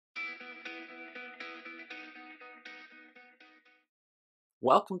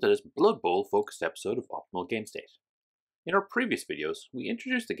Welcome to this Bloodbowl focused episode of Optimal Game State. In our previous videos, we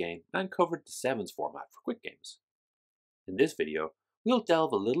introduced the game and covered the Sevens format for quick games. In this video, we'll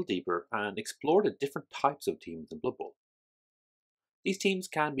delve a little deeper and explore the different types of teams in Blood Bowl. These teams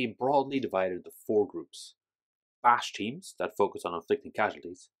can be broadly divided into four groups: Bash teams that focus on inflicting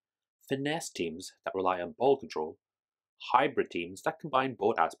casualties, Finesse teams that rely on ball control, Hybrid teams that combine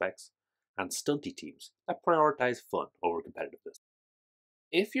both aspects, and Stunty teams that prioritize fun over competitiveness.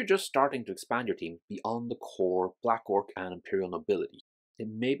 If you're just starting to expand your team beyond the core Black Orc and Imperial Nobility, it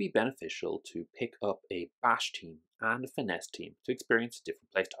may be beneficial to pick up a Bash team and a Finesse team to experience different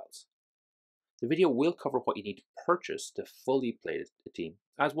playstyles. The video will cover what you need to purchase to fully play the team,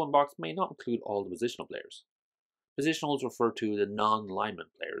 as one box may not include all the positional players. Positionals refer to the non-lineman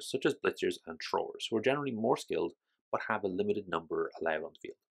players, such as blitzers and throwers, who are generally more skilled but have a limited number allowed on the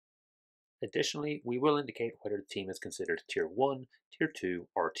field. Additionally, we will indicate whether the team is considered Tier 1, Tier 2,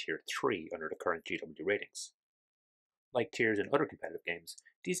 or Tier 3 under the current GW ratings. Like tiers in other competitive games,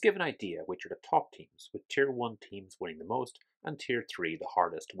 these give an idea which are the top teams, with Tier 1 teams winning the most and Tier 3 the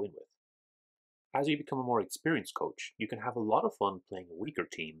hardest to win with. As you become a more experienced coach, you can have a lot of fun playing a weaker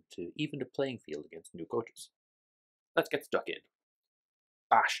team to even the playing field against new coaches. Let's get stuck in.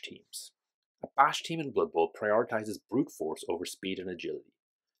 Bash teams. A Bash team in Blood Bowl prioritizes brute force over speed and agility.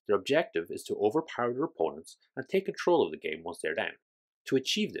 Their objective is to overpower their opponents and take control of the game once they're down. To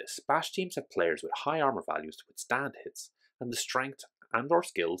achieve this, Bash teams have players with high armor values to withstand hits, and the strength and/or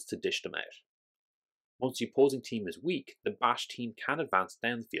skills to dish them out. Once the opposing team is weak, the Bash team can advance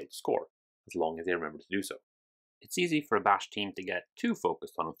down the field to score, as long as they remember to do so. It's easy for a Bash team to get too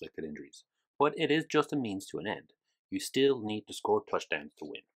focused on inflicted injuries, but it is just a means to an end. You still need to score touchdowns to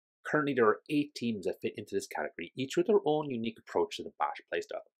win. Currently there are 8 teams that fit into this category, each with their own unique approach to the Bash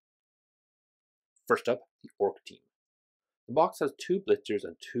playstyle. First up, the Orc team. The box has 2 blitzers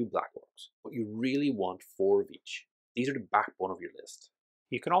and 2 black orcs, but you really want 4 of each. These are the backbone of your list.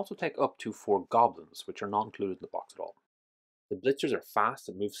 You can also take up to 4 goblins, which are not included in the box at all. The blitzers are fast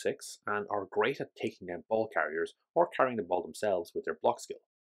and move 6, and are great at taking down ball carriers or carrying the ball themselves with their block skill.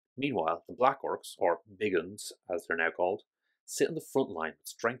 Meanwhile, the black orcs, or big uns as they're now called, sit on the front line with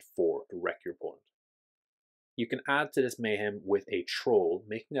strength 4 to wreck your opponent. You can add to this mayhem with a troll,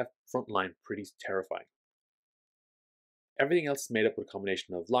 making that front line pretty terrifying. Everything else is made up with a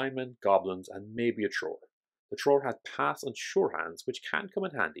combination of linemen, goblins, and maybe a thrower. The thrower has pass and sure hands, which can come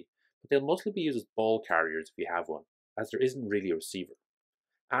in handy, but they'll mostly be used as ball carriers if you have one, as there isn't really a receiver.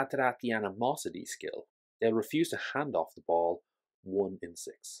 Add to that the animosity skill. They'll refuse to hand off the ball 1 in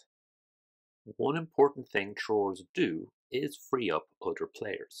 6. One important thing throwers do is free up other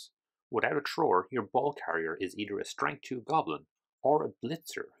players. Without a thrower, your ball carrier is either a strength 2 goblin or a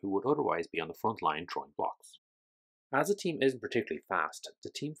blitzer who would otherwise be on the front line throwing blocks. As the team isn't particularly fast, the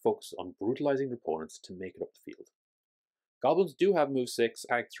team focuses on brutalizing their opponents to make it up the field. Goblins do have move 6,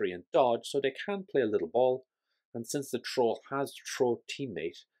 ag 3 and dodge, so they can play a little ball, and since the troll has a throw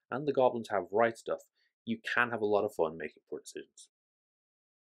teammate and the goblins have right stuff, you can have a lot of fun making poor decisions.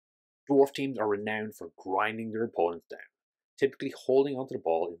 Dwarf teams are renowned for grinding their opponents down, typically holding onto the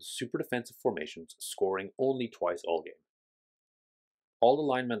ball in super defensive formations, scoring only twice all game. All the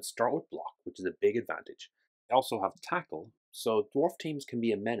linemen start with block, which is a big advantage. They also have tackle, so dwarf teams can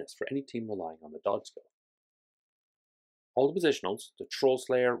be a menace for any team relying on the dodge skill. All the positionals, the Troll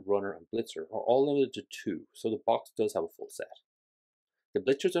Slayer, Runner, and Blitzer, are all limited to 2, so the box does have a full set. The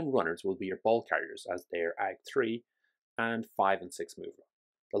Blitzers and Runners will be your ball carriers, as they are ag 3 and 5 and 6 mover.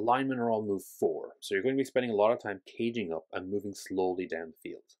 The linemen are all move 4, so you're going to be spending a lot of time caging up and moving slowly down the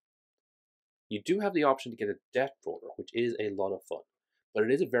field. You do have the option to get a Death Roller, which is a lot of fun, but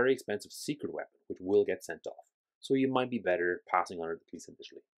it is a very expensive secret weapon which will get sent off, so you might be better passing on it at least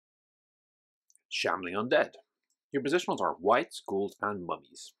initially. Shambling Undead. Your positionals are wights, ghouls, and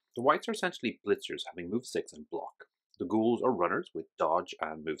mummies. The wights are essentially blitzers having move 6 and block. The ghouls are runners with dodge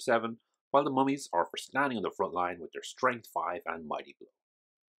and move 7, while the mummies are for standing on the front line with their strength 5 and mighty blow.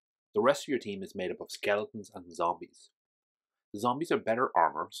 The rest of your team is made up of skeletons and zombies. The zombies are better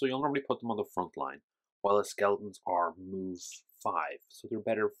armor, so you'll normally put them on the front line, while the skeletons are move 5, so they're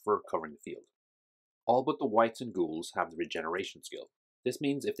better for covering the field. All but the wights and ghouls have the regeneration skill. This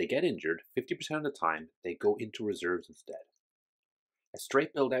means if they get injured, 50% of the time, they go into reserves instead. A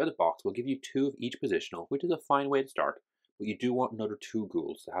straight build out of the box will give you 2 of each positional, which is a fine way to start, but you do want another 2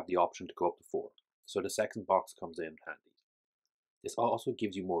 ghouls to have the option to go up to 4, so the second box comes in handy. This also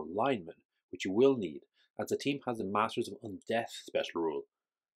gives you more linemen, which you will need, as the team has the Masters of Undeath special rule.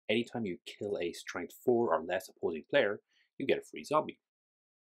 Anytime you kill a strength 4 or less opposing player, you get a free zombie.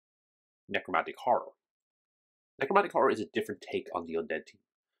 Necromantic Horror. Necromantic Horror is a different take on the undead team.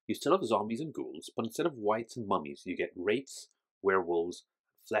 You still have zombies and ghouls, but instead of wights and mummies, you get wraiths, werewolves,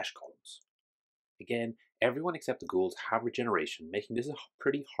 and flesh golems. Again, everyone except the ghouls have regeneration, making this a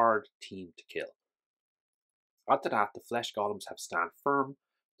pretty hard team to kill. Add to that, the flesh golems have stand firm,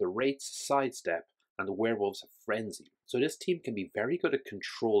 the wraiths sidestep, and the werewolves have frenzy, so this team can be very good at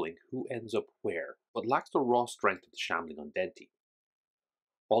controlling who ends up where, but lacks the raw strength of the Shambling Undead team.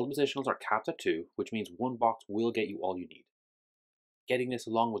 All the positionals are capped at 2, which means one box will get you all you need. Getting this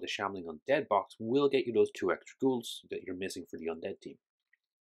along with the Shambling Undead box will get you those 2 extra ghouls that you're missing for the Undead team.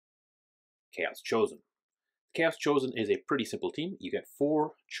 Chaos Chosen. Chaos Chosen is a pretty simple team. You get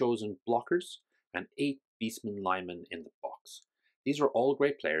 4 chosen blockers and 8 beastmen linemen in the box. These are all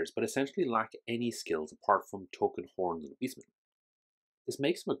great players, but essentially lack any skills apart from token horns and beastmen. This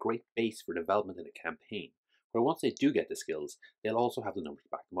makes them a great base for development in a campaign, where once they do get the skills, they'll also have the numbers to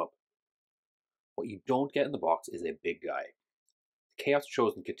back them up. What you don't get in the box is a big guy. The Chaos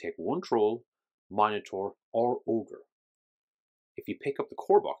Chosen could take 1 troll, minotaur, or ogre. If you pick up the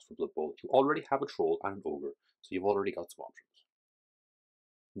core box for Bloodbowl, you already have a troll and an ogre, so you've already got some options.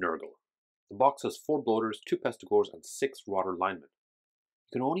 Nurgle. The box has 4 bloaters, 2 pestigores, and 6 rotter linemen.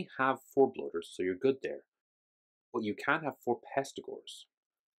 You can only have 4 bloaters, so you're good there, but you can have 4 pestigores,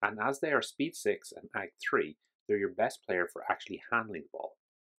 and as they are speed 6 and ag 3, they're your best player for actually handling the ball.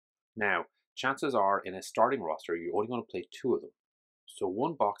 Now, chances are in a starting roster you're only going to play 2 of them, so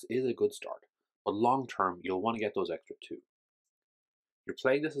 1 box is a good start, but long term you'll want to get those extra 2. You're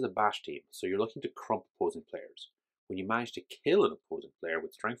playing this as a bash team, so you're looking to crump opposing players. When you manage to kill an opposing player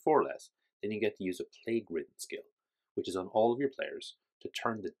with strength 4 or less, then you get to use a plague ridden skill, which is on all of your players, to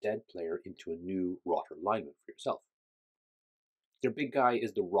turn the dead player into a new rotter lineman for yourself. Their big guy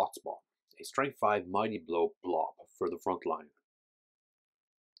is the Rot Spawn, a strength 5 mighty blow blob for the front line.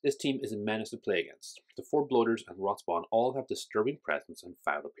 This team is a menace to play against. The 4 bloaters and Rot Spawn all have disturbing presence and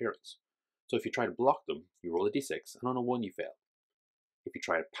foul appearance, so if you try to block them, you roll a d6 and on a 1 you fail. If you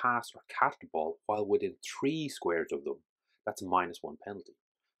try to pass or catch the ball while within 3 squares of them, that's a -1 penalty,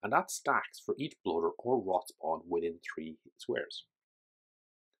 and that stacks for each bloater or Rot Spawn within 3 squares.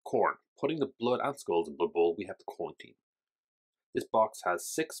 Khorne. Putting the blood and skulls in Bloodbowl, we have the Khorne team. This box has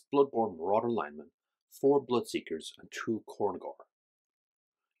 6 Bloodborne Marauder linemen, 4 Bloodseekers, and 2 Khorngor.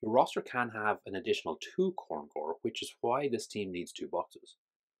 Your roster can have an additional 2 Khorngor, which is why this team needs 2 boxes.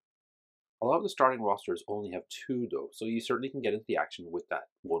 A lot of the starting rosters only have 2 though, so you certainly can get into the action with that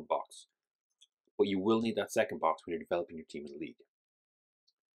 1 box. But you will need that 2nd box when you're developing your team in the league.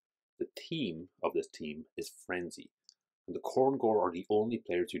 The theme of this team is Frenzy, and the Khorngor are the only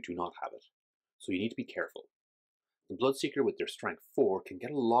players who do not have it, so you need to be careful. The Bloodseeker with their strength 4 can get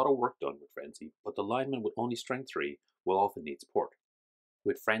a lot of work done with Frenzy, but the lineman with only strength 3 will often need support.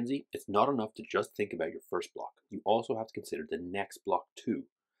 With Frenzy, it's not enough to just think about your first block, you also have to consider the next block too,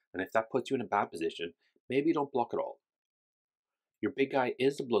 and if that puts you in a bad position, maybe don't block at all. Your big guy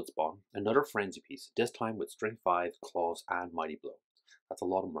is the Bloodspawn, another Frenzy piece, this time with strength 5, claws, and mighty blow. That's a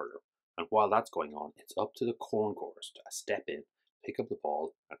lot of murder, and while that's going on, it's up to the Khorngors to step in, pick up the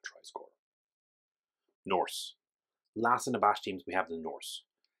ball, and try score. Norse. Last in the bash teams we have the Norse.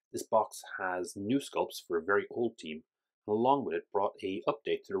 This box has new sculpts for a very old team, and along with it brought a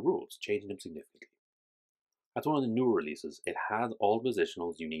update to the rules, changing them significantly. As one of the newer releases, it had all the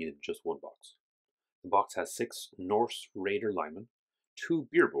positionals you need in just 1 box. The box has 6 Norse Raider linemen, 2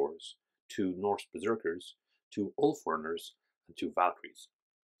 Beerboars, 2 Norse Berserkers, 2 Ulfrunners, and 2 Valkyries.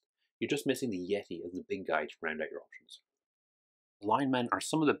 You're just missing the Yeti as the big guy to round out your options. The linemen are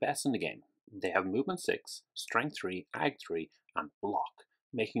some of the best in the game. They have movement 6, strength 3, ag 3, and block,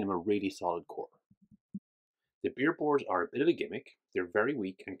 making them a really solid core. The Beerboars are a bit of a gimmick. They're very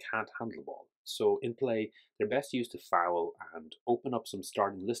weak and can't handle the ball, so in play, they're best used to foul and open up some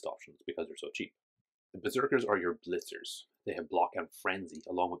starting list options because they're so cheap. The Berserkers are your blitzers. They have block and frenzy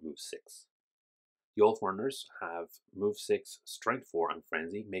along with move 6. The Ulfrunners have move 6, strength 4, and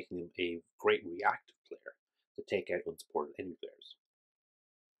frenzy, making them a great reactive player to take out unsupported enemy players.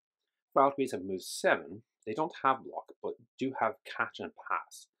 Valkyries have move 7. They don't have block, but do have catch and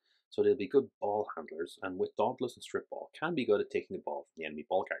pass, so they'll be good ball handlers, and with Dauntless and Strip Ball, can be good at taking the ball from the enemy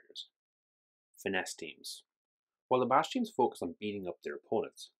ball carriers. Finesse Teams. While the bash teams focus on beating up their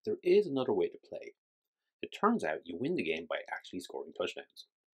opponents, there is another way to play. It turns out you win the game by actually scoring touchdowns.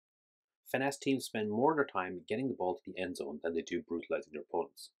 Finesse teams spend more of their time getting the ball to the end zone than they do brutalizing their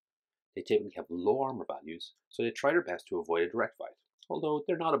opponents. They typically have low armor values, so they try their best to avoid a direct fight, although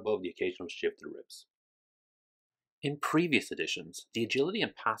they're not above the occasional shift to the ribs. In previous editions, the agility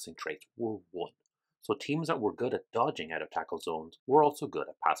and passing traits were 1, so teams that were good at dodging out of tackle zones were also good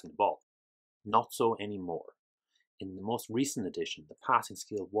at passing the ball. Not so anymore. In the most recent edition, the passing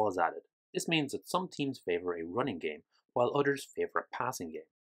skill was added. This means that some teams favour a running game, while others favour a passing game.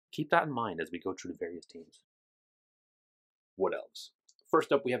 Keep that in mind as we go through the various teams. Wood Elves.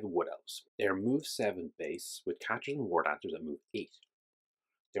 First up we have the Wood Elves. They are move 7 base, with catchers and war dancers at move 8.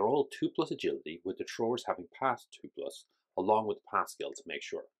 They're all 2+ agility, with the throwers having pass 2+, along with the pass skill to make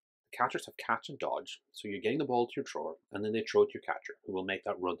sure. The catchers have catch and dodge, so you're getting the ball to your thrower, and then they throw it to your catcher, who will make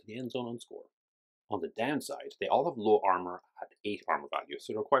that run to the end zone and score. On the downside, they all have low armor at 8 armor value,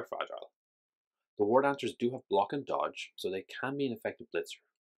 so they're quite fragile. The war dancers do have block and dodge, so they can be an effective blitzer.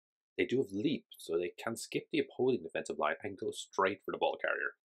 They do have leap, so they can skip the opposing defensive line and go straight for the ball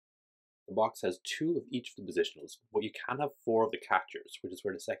carrier. The box has 2 of each of the positionals, but you can have 4 of the catchers, which is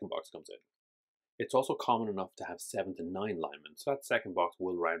where the second box comes in. It's also common enough to have 7 to 9 linemen, so that second box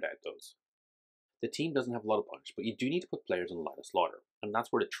will round out those. The team doesn't have a lot of punch, but you do need to put players on the line of slaughter, and that's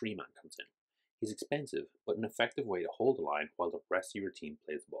where the 3-man comes in. He's expensive, but an effective way to hold the line while the rest of your team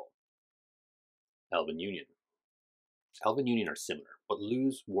plays the ball. Elven Union. Elven Union are similar, but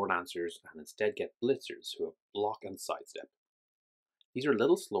lose war dancers and instead get blitzers who have block and sidestep. These are a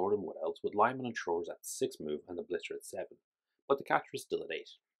little slower than Wood Elves, with linemen and throwers at 6 move and the blitzer at 7, but the catcher is still at 8.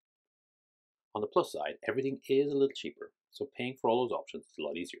 On the plus side, everything is a little cheaper, so paying for all those options is a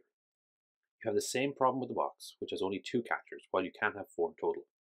lot easier. You have the same problem with the box, which has only 2 catchers, while you can have 4 in total.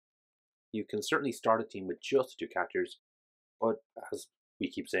 You can certainly start a team with just 2 catchers, but as we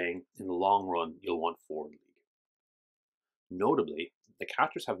keep saying, in the long run, you'll want 4 in the league. Notably, the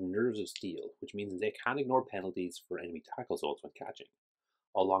catchers have nerves of steel, which means they can ignore penalties for enemy tackle zones when catching.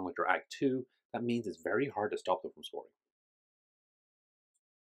 Along with their Ag 2, that means it's very hard to stop them from scoring.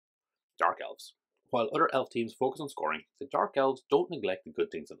 Dark Elves. While other elf teams focus on scoring, the Dark Elves don't neglect the good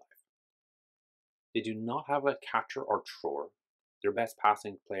things in life. They do not have a catcher or thrower. Their best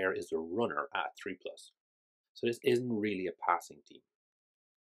passing player is the runner at 3+, so this isn't really a passing team.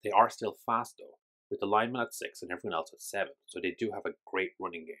 They are still fast though, with the linemen at 6 and everyone else at 7, so they do have a great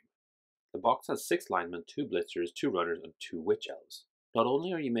running game. The box has 6 linemen, 2 blitzers, 2 runners, and 2 witch elves. Not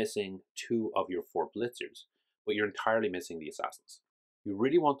only are you missing 2 of your 4 blitzers, but you're entirely missing the assassins. You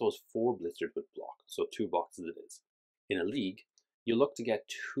really want those 4 blitzers with block, so 2 boxes it is. In a league, you look to get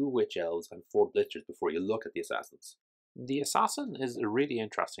 2 witch elves and 4 blitzers before you look at the assassins. The assassin is a really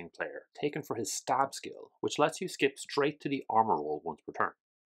interesting player, taken for his stab skill, which lets you skip straight to the armor roll once per turn.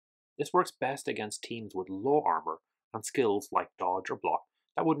 This works best against teams with low armor and skills like dodge or block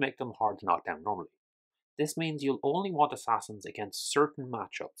that would make them hard to knock down normally. This means you'll only want assassins against certain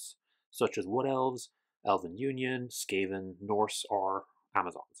matchups, such as Wood Elves, Elven Union, Skaven, Norse, or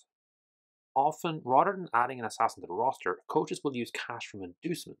Amazons. Often, rather than adding an assassin to the roster, coaches will use cash from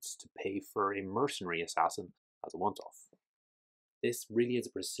inducements to pay for a mercenary assassin as a once-off. This really is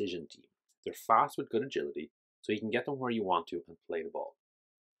a precision team. They're fast with good agility, so you can get them where you want to and play the ball.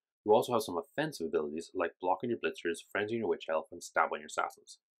 You also have some offensive abilities like blocking your blitzers, frenzying your witch elf, and stab on your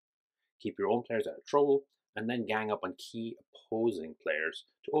assassins. Keep your own players out of trouble, and then gang up on key opposing players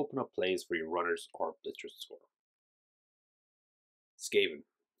to open up plays for your runners or blitzers to score. Skaven.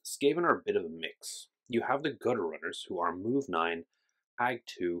 Skaven are a bit of a mix. You have the gutter runners who are move 9, ag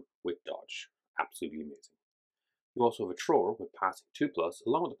 2 with dodge. Absolutely amazing. You also have a thrower with passing 2+,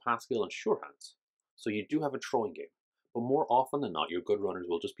 along with the pass skill and sure hands. So you do have a throwing game. But more often than not, your good runners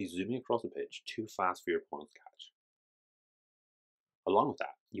will just be zooming across the pitch too fast for your opponent's catch. Along with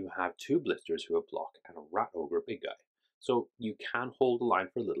that, you have 2 blisters who have block and a rat ogre big guy, so you can hold the line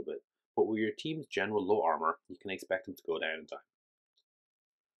for a little bit, but with your team's general low armor, you can expect them to go down in time.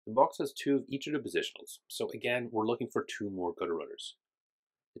 The box has 2 of each of the positionals, so again, we're looking for 2 more gutter runners.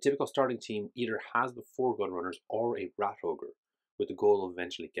 The typical starting team either has the 4 gun runners or a rat ogre, with the goal of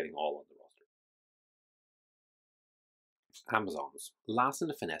eventually getting all on the roster. Amazons. Last in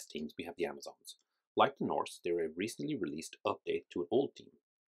the Finesse Teams, we have the Amazons. Like the Norse, they're a recently released update to an old team.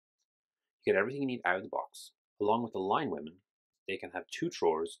 You get everything you need out of the box. Along with the line women, they can have 2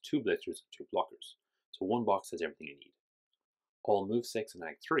 throwers, 2 blitzers, and 2 blockers, so one box has everything you need. All move 6 and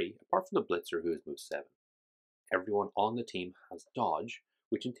ag 3, apart from the blitzer who is move 7. Everyone on the team has dodge,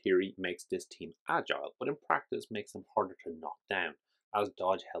 which in theory makes this team agile, but in practice makes them harder to knock down, as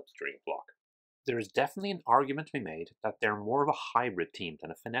dodge helps during a block. There is definitely an argument to be made that they're more of a hybrid team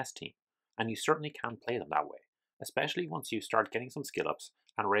than a finesse team, and you certainly can play them that way, especially once you start getting some skill ups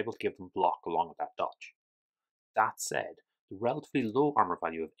and are able to give them block along with that dodge. That said, the relatively low armor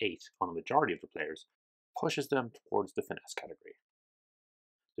value of 8 on the majority of the players pushes them towards the finesse category.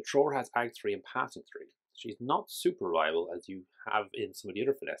 The thrower has ag 3 and passing 3. She's not super reliable as you have in some of the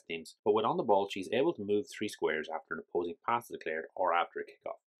other finesse teams, but when on the ball she's able to move 3 squares after an opposing pass is declared or after a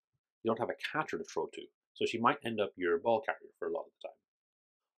kickoff. You don't have a catcher to throw to, so she might end up your ball carrier for a lot of the time.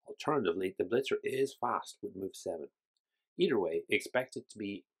 Alternatively, the Blitzer is fast with move 7. Either way, expect it to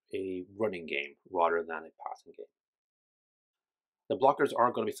be a running game rather than a passing game. The blockers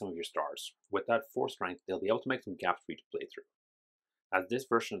are going to be some of your stars. With that 4 strength, they'll be able to make some gaps for you to play through. As this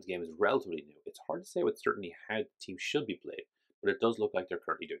version of the game is relatively new, it's hard to say with certainty how the team should be played, but it does look like they're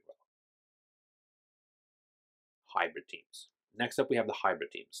currently doing well. Hybrid teams. Next up we have the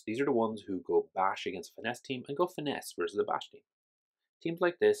hybrid teams. These are the ones who go bash against finesse team and go finesse versus a bash team. Teams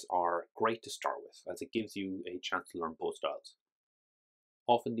like this are great to start with, as it gives you a chance to learn both styles.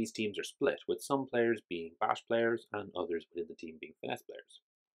 Often these teams are split, with some players being bash players and others within the team being finesse players.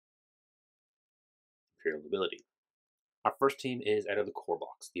 Imperial Nobility. Our first team is out of the core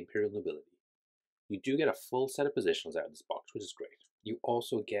box, the Imperial Nobility. You do get a full set of positionals out of this box, which is great. You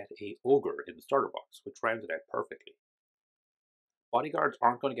also get a Ogre in the starter box, which rounds it out perfectly. Bodyguards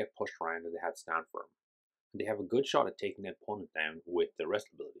aren't going to get pushed around as they had stand firm, and they have a good shot at taking the opponent down with their rest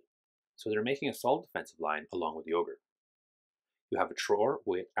ability, so they're making a solid defensive line along with the Ogre. You have a Tror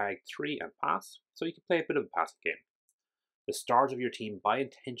with Ag 3 and Pass, so you can play a bit of a passive game. The stars of your team by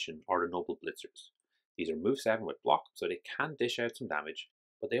intention are the Noble Blitzers. These are move 7 with block, so they can dish out some damage,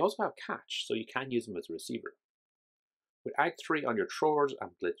 but they also have catch, so you can use them as a receiver. With Ag 3 on your Trors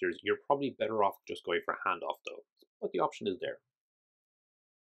and Blitzers, you're probably better off just going for handoff though, but the option is there.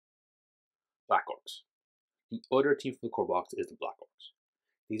 Black Orcs. The other team from the core box is the Black Orcs.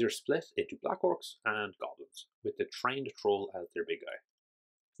 These are split into Black Orcs and Goblins, with the trained Troll as their big guy.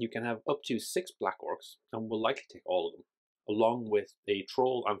 You can have up to 6 Black Orcs, and will likely take all of them, along with a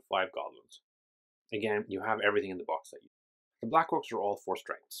Troll and 5 Goblins. Again, you have everything in the box that you need. The Black Orcs are all 4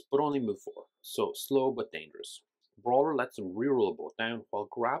 strengths, but only move 4, so slow but dangerous. Brawler lets them reroll both down, while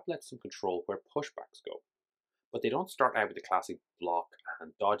Grab lets them control where pushbacks go. But they don't start out with the classic block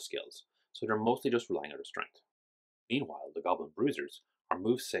and dodge skills, so they're mostly just relying on their strength. Meanwhile, the Goblin Bruisers are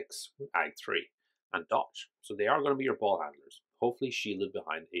move 6 with Ag 3 and dodge, so they are going to be your ball handlers, hopefully shielded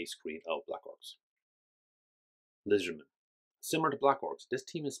behind a screen of Black Orcs. Lizardmen. Similar to Black Orcs, this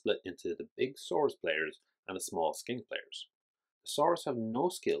team is split into the big Saurus players and the small Skink players. The Saurus have no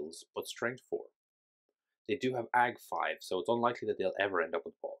skills but strength 4. They do have Ag 5, so it's unlikely that they'll ever end up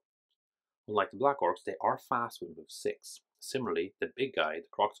with the ball. Unlike the Black Orcs, they are fast with move 6. Similarly, the big guy, the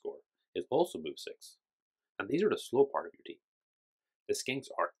Crocscore, is also move 6. And these are the slow part of your team. The Skinks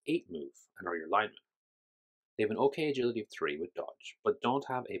are 8 move and are your linemen. They have an okay agility of 3 with dodge, but don't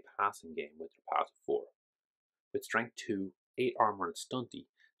have a passing game with their pass of 4. With strength 2, 8 armor and stunty,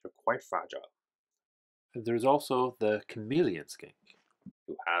 they're quite fragile. There's also the Chameleon Skink,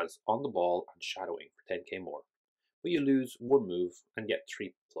 who has on the ball and shadowing for 10k more, but you lose 1 move and get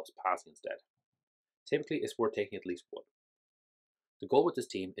 3 plus passing instead. Typically it's worth taking at least 1. The goal with this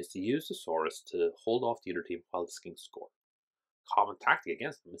team is to use the Saurus to hold off the other team while the Skinks score. Common tactic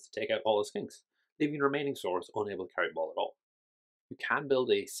against them is to take out all the Skinks, leaving the remaining Saurus unable to carry the ball at all. You can build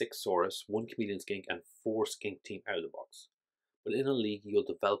a 6 Saurus, 1 Chameleon Skink and 4 Skink team out of the box, but in a league you'll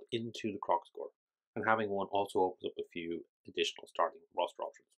develop into the Crocscore, and having one also opens up a few additional starting roster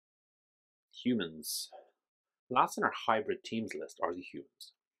options. Humans. Last in our hybrid teams list are the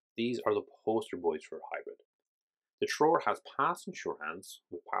humans. These are the poster boys for a hybrid. The Tror has Pass and Sure Hands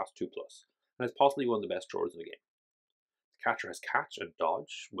with Pass 2+, and is possibly one of the best Trors in the game. The Catcher has Catch and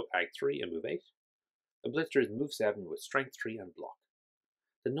Dodge with Ag 3 and move 8. The Blitzer is move 7 with Strength 3 and Block.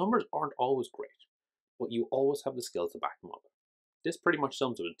 The numbers aren't always great, but you always have the skills to back them up. This pretty much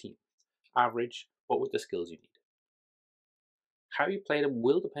sums up a team. Average, but with the skills you need. How you play them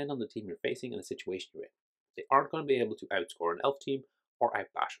will depend on the team you're facing and the situation you're in. They aren't going to be able to outscore an Elf team or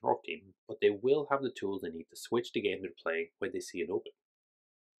outbash an Orc team, but they will have the tools they need to switch the game they're playing when they see an open.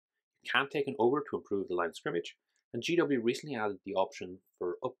 You can take an Ogre to improve the line of scrimmage, and GW recently added the option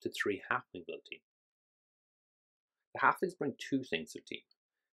for up to 3 Halfling build team. The Halflings bring 2 things to the team.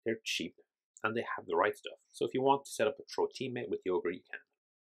 They're cheap, and they have the right stuff, so if you want to set up a Tro teammate with the Ogre, you can.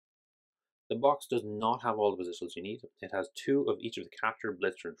 The box does not have all the positionals you need. It has 2 of each of the Catcher,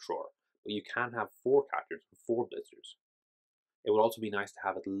 Blitzer, and Tror, but you can have 4 Catchers and 4 Blitzers. It would also be nice to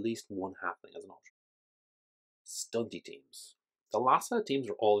have at least 1 Halfling as an option. Stunty Teams. The last set of teams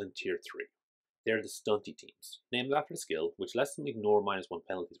are all in Tier 3. They're the Stunty Teams, named after the skill, which lets them ignore -1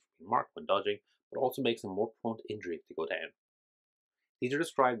 penalties for being marked when dodging, but also makes them more prone to injury if they go down. These are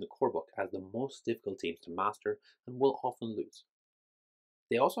described in the core book as the most difficult teams to master and will often lose.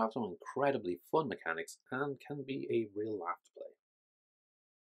 They also have some incredibly fun mechanics and can be a real laugh to play.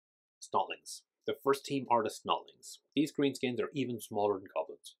 Snotlings. The first team are the Snotlings. These greenskins are even smaller than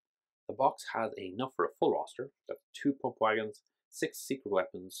Goblins. The box has enough for a full roster. That's 2 pump wagons, 6 secret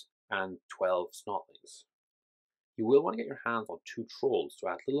weapons, and 12 Snotlings. You will want to get your hands on 2 Trolls to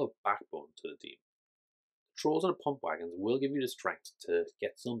add a little backbone to the team. The Trolls and the Pump Wagons will give you the strength to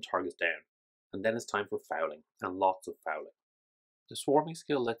get some targets down, and then it's time for fouling, and lots of fouling. The Swarming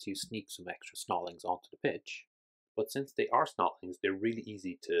skill lets you sneak some extra Snotlings onto the pitch, but since they are Snotlings, they're really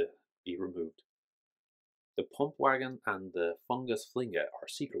easy to be removed. The Pump Wagon and the Fungus Flinga are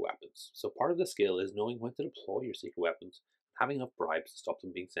secret weapons, so part of the skill is knowing when to deploy your secret weapons and having enough bribes to stop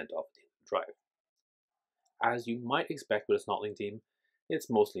them being sent off at the end of the drive. As you might expect with a Snotling team, it's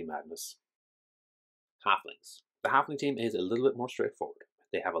mostly madness. Halflings. The Halfling team is a little bit more straightforward.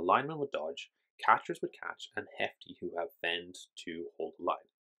 They have a lineman with dodge, catchers with catch, and hefty who have fend to hold the line.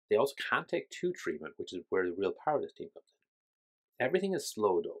 They also can't take 2 treatment, which is where the real power of this team comes in. Everything is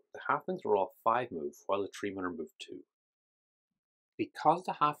slow though. The Halflings are all 5 move, while the treatment are move 2. Because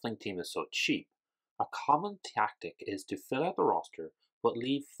the Halfling team is so cheap, a common tactic is to fill out the roster but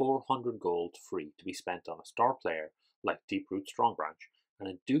leave 400 gold free to be spent on a star player like Deeproot Strongbranch and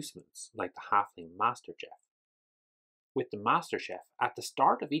inducements like the Halfling Master Chef. With the Master Chef, at the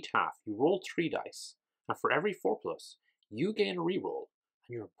start of each half you roll 3 dice, and for every 4+, you gain a reroll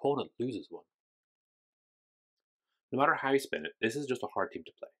and your opponent loses 1. No matter how you spin it, this is just a hard team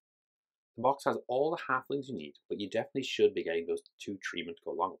to play. The box has all the Halflings you need, but you definitely should be getting those 2 treatment to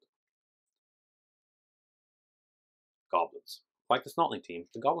go along with them. Goblins. Like the Snotling team,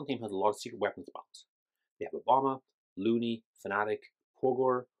 the Goblin team has a lot of secret weapon spawns. They have a Bomber, Loony, Fanatic,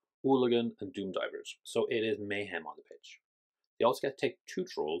 Pogor, Hooligan, and Doom Divers, so it is mayhem on the pitch. They also get to take 2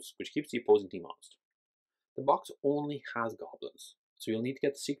 Trolls, which keeps the opposing team honest. The box only has Goblins, so you'll need to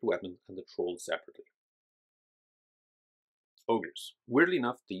get the secret weapon and the Trolls separately. Ogres. Weirdly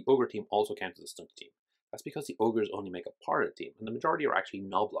enough, the Ogre team also counts as a Stunty team. That's because the Ogres only make a part of the team, and the majority are actually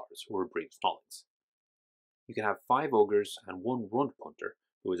Noblars, who are breed of Snotlings. You can have 5 Ogres and 1 Runt Punter,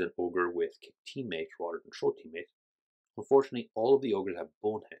 who is an Ogre with Kick Teammate rather than Throw Teammate. Unfortunately, all of the Ogres have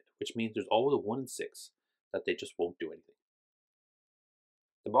Bonehead, which means there's always a 1 in 6 that they just won't do anything.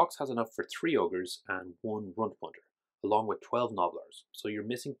 The box has enough for 3 Ogres and 1 Runt Punter, along with 12 Noblars, so you're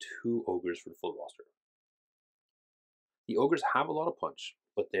missing 2 Ogres for the full roster. The Ogres have a lot of punch,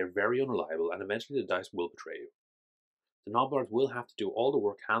 but they're very unreliable and eventually the dice will betray you. The Noblars will have to do all the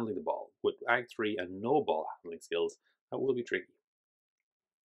work handling the ball. With Ag 3 and no ball handling skills, that will be tricky.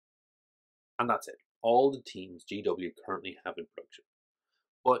 And that's it. All the teams GW currently have in production.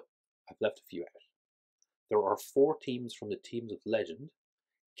 But I've left a few out. There are 4 teams from the Teams of Legend: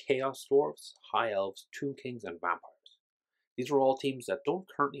 Chaos Dwarves, High Elves, Tomb Kings, and Vampires. These are all teams that don't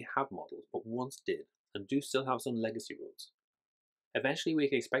currently have models, but once did, and do still have some legacy rules. Eventually we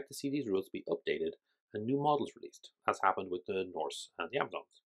can expect to see these rules be updated and new models released, as happened with the Norse and the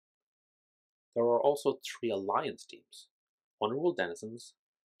Amazons. There are also 3 Alliance teams: Underworld Denizens,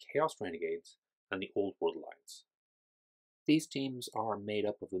 Chaos Renegades, and the Old World Alliance. These teams are made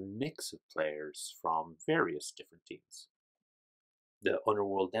up of a mix of players from various different teams. The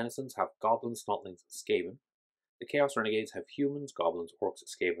Underworld Denizens have Goblins, Snotlings, and Skaven. The Chaos Renegades have Humans, Goblins, Orcs,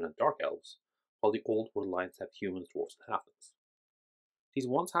 Skaven, and Dark Elves, while the Old World Alliance have Humans, Dwarves, and Halflings. These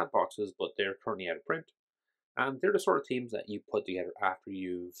once had boxes, but they're currently out of print, and they're the sort of teams that you put together after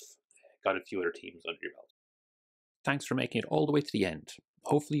you've got a few other teams under your belt. Thanks for making it all the way to the end.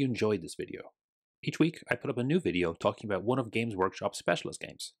 Hopefully you enjoyed this video. Each week I put up a new video talking about one of Games Workshop's specialist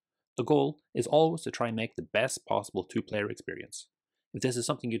games. The goal is always to try and make the best possible 2-player experience. If this is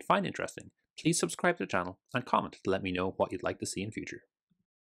something you'd find interesting, please subscribe to the channel and comment to let me know what you'd like to see in future.